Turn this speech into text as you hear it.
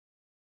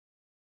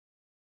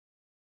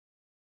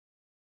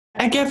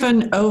I gave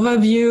an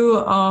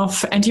overview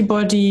of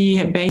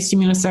antibody-based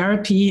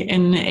immunotherapy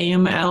in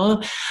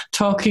AML,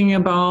 talking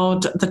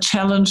about the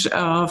challenge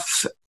of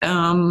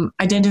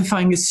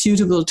identifying a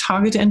suitable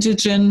target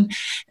antigen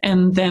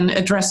and then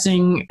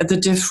addressing the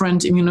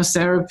different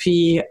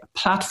immunotherapy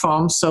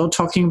platforms. So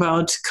talking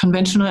about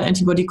conventional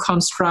antibody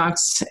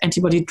constructs,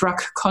 antibody-drug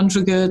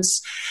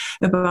conjugates,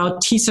 about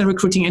T-cell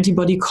recruiting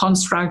antibody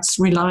constructs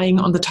relying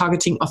on the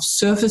targeting of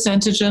surface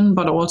antigen,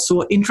 but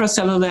also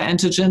intracellular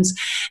antigens,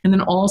 and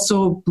then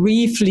also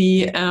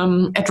briefly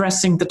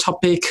addressing the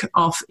topic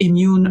of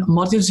immune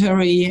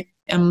modulatory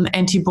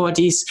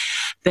antibodies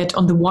that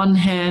on the one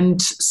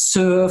hand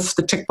serve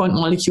the checkpoint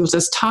molecules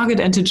as target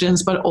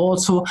antigens, but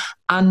also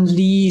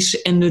unleash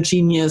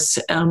endogenous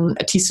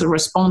T-cell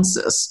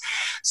responses.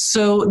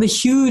 So the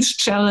huge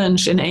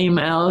challenge in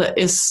AML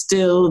is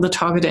still the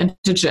target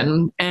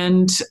antigen,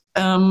 and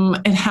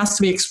it has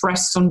to be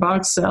expressed on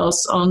bulk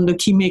cells, on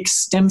leukemic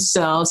stem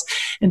cells,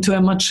 and to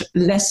a much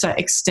lesser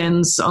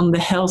extent on the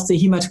healthy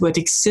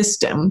hematopoietic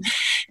system.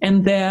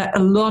 And there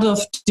are a lot of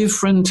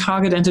different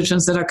target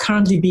antigens that are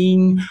currently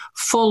being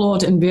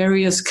followed in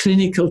various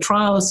clinical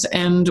trials,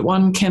 and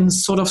one can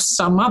sort of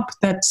sum up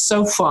that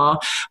so far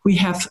we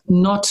have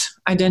not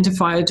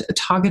identified a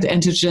target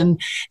antigen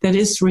that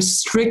is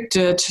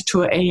restricted to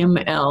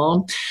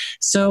AML.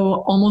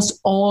 So almost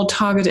all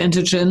target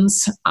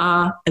antigens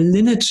are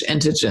lineage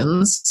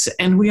antigens,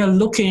 and we are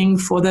looking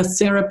for the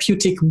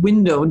therapeutic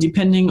window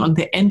depending on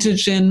the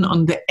antigen,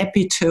 on the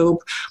epitope,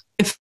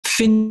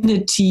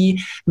 affinity,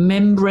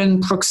 membrane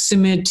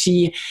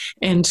proximity,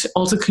 and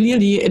also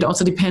clearly it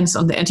also depends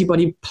on the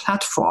antibody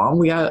platform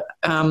we are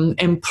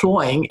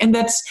employing. And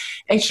that's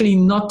actually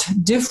not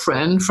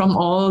different from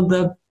all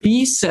the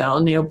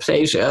B-cell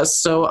neoplasias.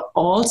 So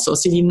also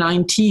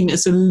CD19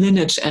 is a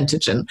lineage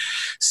antigen.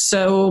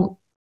 So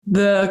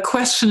the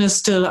question is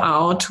still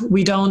out.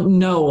 We don't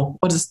know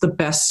what is the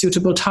best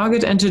suitable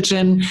target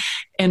antigen,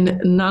 and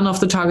none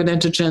of the target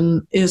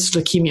antigen is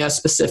leukemia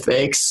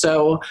specific.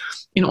 So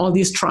in all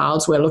these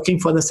trials, we're looking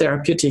for the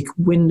therapeutic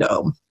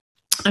window.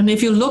 And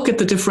if you look at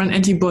the different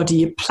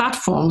antibody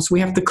platforms,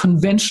 we have the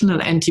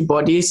conventional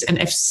antibodies and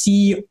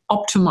FC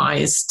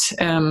optimized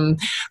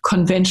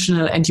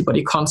conventional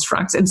antibody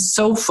constructs. And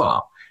so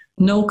far,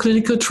 no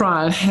clinical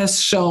trial has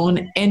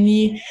shown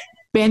any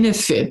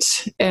benefit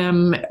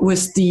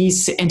with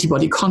these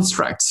antibody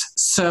constructs.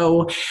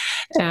 So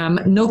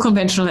no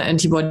conventional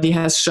antibody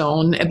has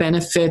shown a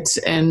benefit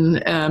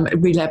in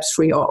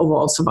relapse-free or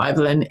overall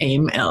survival in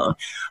AML.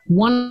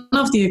 One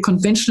of the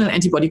conventional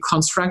antibody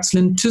constructs,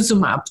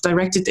 Lintuzumab,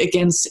 directed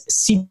against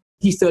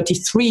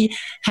CD33,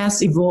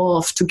 has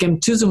evolved to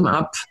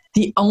Gemtuzumab,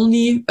 the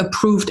only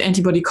approved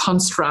antibody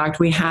construct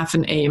we have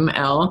in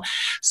AML.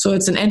 So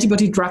it's an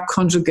antibody-drug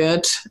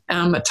conjugate,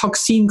 a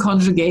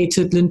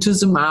toxin-conjugated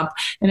Lintuzumab,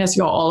 and as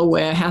you're all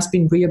aware, has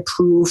been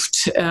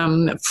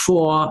reapproved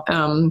for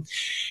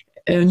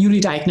newly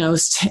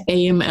diagnosed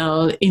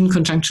AML in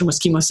conjunction with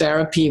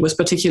chemotherapy, with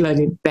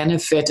particularly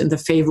benefit in the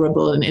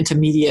favorable and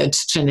intermediate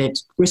genetic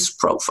risk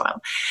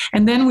profile.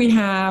 And then we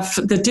have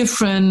the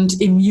different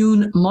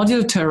immune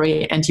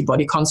modulatory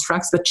antibody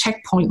constructs, the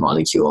checkpoint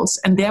molecules.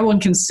 And there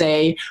one can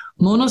say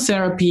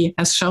monotherapy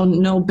has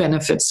shown no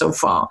benefit so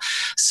far.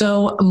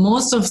 So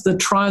most of the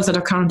trials that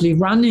are currently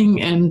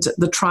running and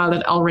the trial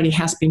that already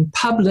has been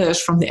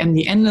published from the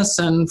MD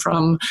Anderson,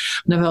 from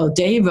Naval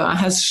Deva,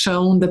 has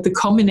shown that the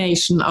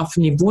combination of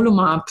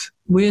Nivolumab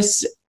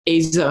with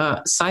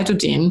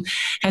azacitidine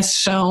has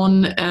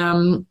shown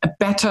a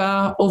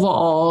better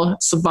overall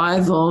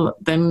survival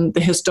than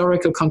the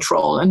historical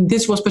control. And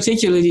this was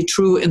particularly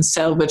true in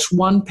salvage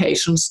 1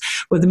 patients,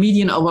 where the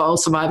median overall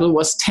survival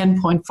was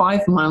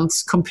 10.5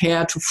 months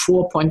compared to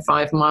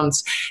 4.5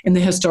 months in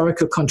the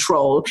historical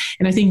control.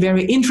 And I think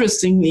very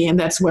interestingly, and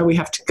that's where we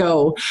have to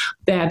go,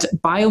 that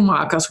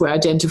biomarkers were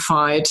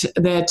identified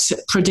that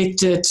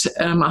predicted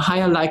a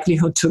higher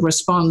likelihood to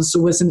respond.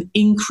 So with an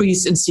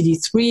increase in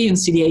CD3 and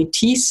CD8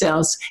 T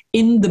cells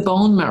in the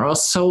bone marrow,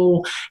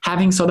 so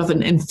having sort of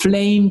an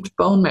inflamed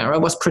bone marrow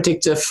was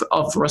predictive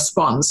of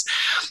response.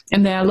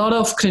 And there are a lot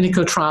of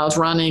clinical trials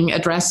running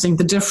addressing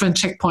the different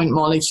checkpoint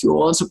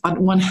molecules, but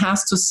one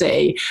has to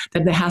say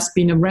that there has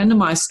been a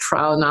randomized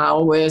trial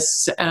now with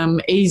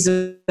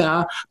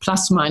AZA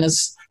plus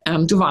minus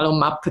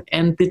Nivolumab,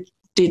 and it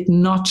did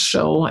not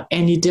show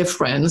any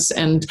difference.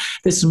 And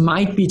this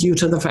might be due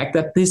to the fact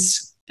that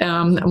this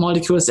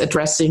molecule is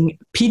addressing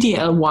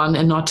PD-L1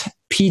 and not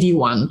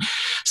PD-1.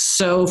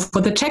 So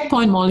for the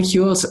checkpoint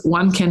molecules,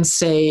 one can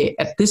say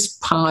at this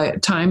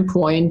time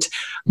point,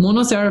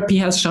 monotherapy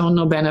has shown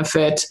no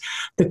benefit.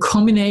 The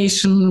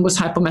combination with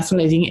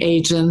hypomethylating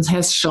agents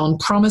has shown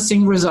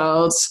promising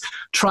results.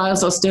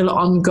 Trials are still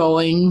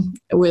ongoing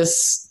with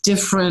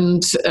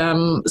different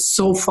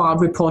so far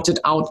reported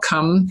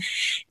outcome.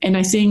 And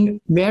I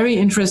think very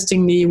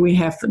interestingly, we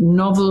have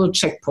novel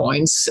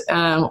checkpoints,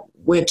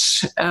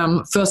 which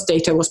first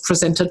data was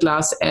presented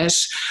last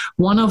ASH.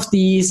 One of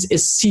these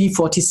is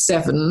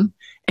CD47,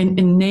 an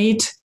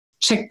innate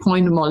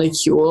checkpoint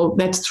molecule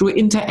that through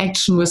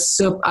interaction with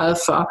SIRP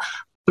alpha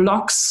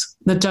blocks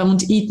the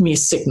don't eat me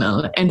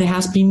signal. And there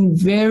has been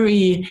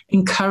very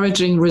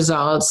encouraging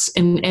results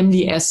in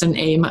MDS and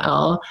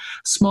AML,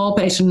 small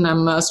patient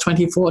numbers,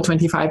 24,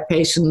 25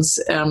 patients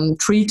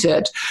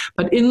treated.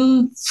 But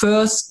in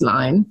first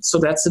line, so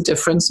that's the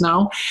difference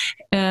now,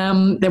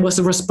 there was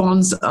a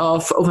response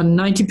of over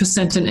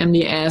 90% in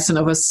MDS and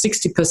over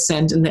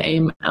 60% in the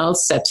AML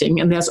setting.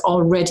 And there's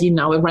already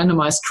now a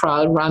randomized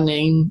trial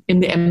running in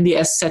the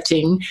MDS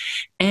setting.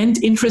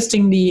 And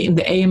interestingly, in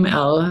the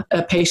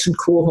AML patient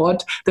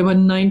cohort, there were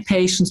 9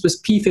 patients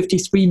with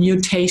p53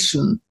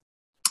 mutation.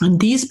 And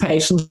these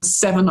patients,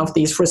 7 of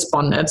these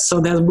responded. So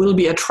there will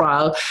be a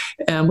trial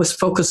with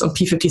focus on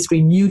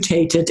p53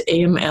 mutated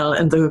AML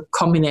and the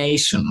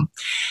combination.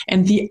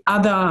 And the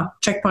other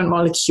checkpoint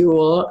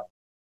molecule,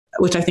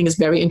 which I think is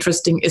very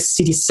interesting, is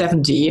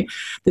CD70.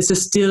 This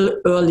is still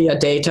earlier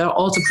data,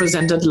 also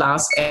presented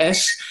last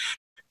ASH,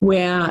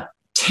 where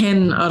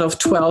 10 out of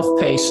 12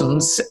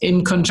 patients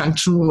in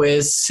conjunction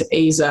with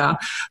AZA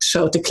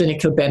showed the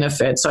clinical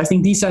benefit. So I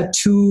think these are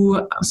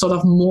 2 sort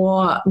of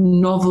more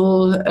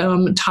novel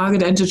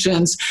target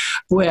antigens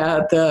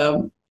where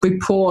the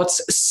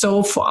reports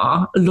so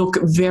far look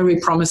very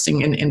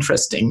promising and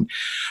interesting.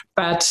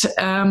 But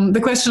the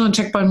question on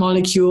checkpoint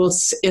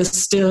molecules is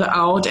still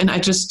out, and I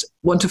just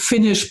want to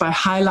finish by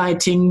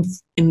highlighting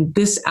in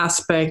this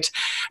aspect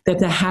that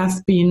there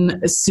have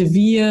been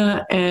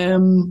severe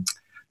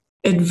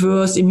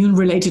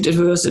immune-related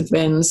adverse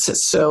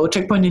events. So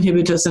checkpoint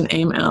inhibitors and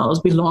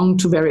AMLs belong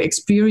to very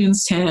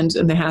experienced hands,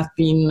 and there have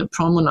been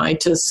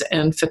pneumonitis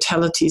and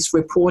fatalities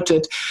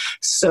reported.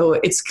 So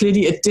it's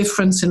clearly a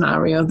different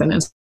scenario than in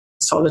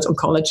solid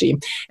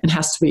oncology and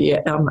has to be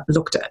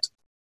looked at.